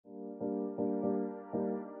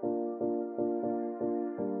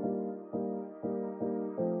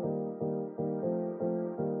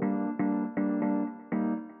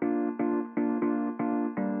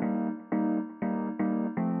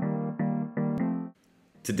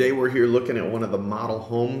Today we're here looking at one of the model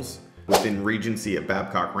homes within Regency at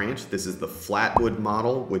Babcock Ranch. This is the FLATWOOD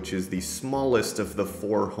model, which is the smallest of the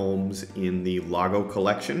 4 homes in the Lago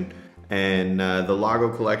collection. And the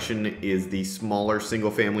Lago collection is the smaller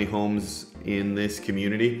single-family homes in this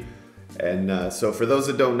community. And so for those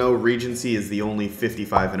that don't know, Regency is the only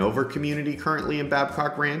 55 and over community currently in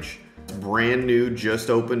Babcock Ranch. It's brand new,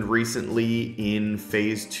 just opened recently in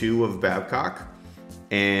phase 2 of Babcock.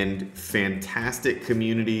 And fantastic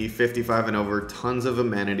community, 55 and over, tons of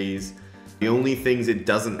amenities. The only things it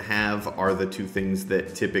doesn't have are the 2 things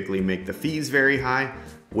that typically make the fees very high,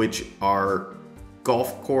 which are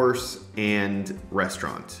golf course and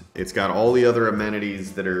restaurant. It's got all the other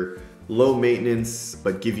amenities that are low maintenance,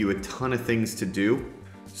 but give you a ton of things to do.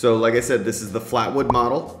 So like I said, this is the FLATWOOD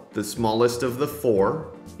model, the smallest of the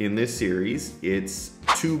 4 in this series. It's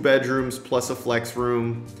 2 bedrooms plus a flex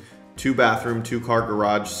room, 2 bathroom, 2 car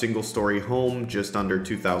garage, single story home, just under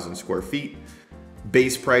 2,000 square feet.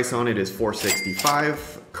 Base price on it is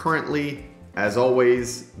 $465. Currently, as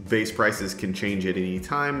always, base prices can change at any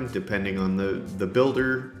time depending on the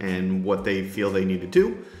builder and what they feel they need to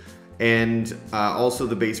do. And also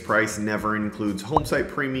the base price never includes home site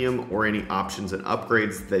premium or any options and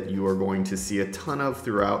upgrades that you are going to see a ton of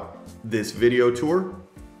throughout this video tour.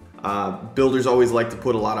 Builders always like to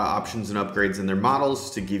put a lot of options and upgrades in their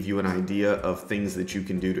models to give you an idea of things that you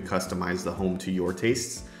can do to customize the home to your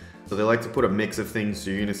tastes. So they like to put a mix of things,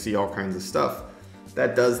 so you're gonna see all kinds of stuff.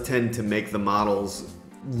 That does tend to make the models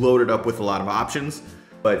loaded up with a lot of options,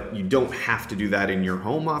 but you don't have to do that in your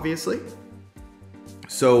home, obviously.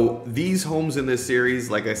 So these homes in this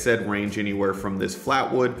series, like I said, range anywhere from this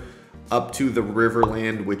FLATWOOD up to the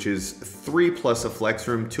Riverland, which is 3 plus a flex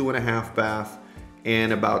room, 2.5 bath,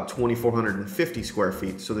 and about 2,450 square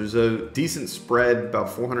feet. So there's a decent spread,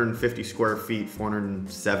 about 450 square feet,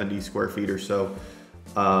 470 square feet or so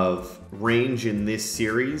of range in this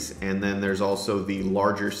series. And then there's also the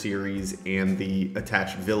larger series and the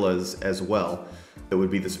attached villas as well. That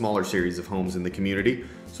would be the smaller series of homes in the community.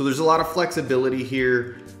 So there's a lot of flexibility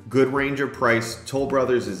here, good range of price. Toll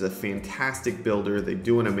Brothers is a fantastic builder. They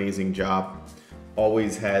do an amazing job.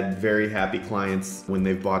 Always had very happy clients when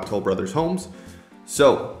they've bought Toll Brothers homes.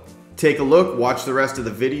 So take a look, watch the rest of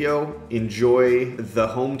the video, enjoy the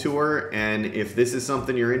home tour, and if this is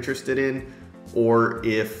something you're interested in, or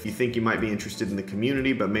if you think you might be interested in the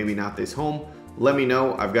community but maybe not this home, let me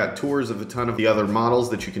know. I've got tours of a ton of the other models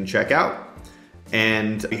that you can check out,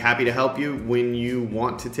 and I'd be happy to help you when you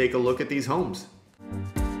want to take a look at these homes.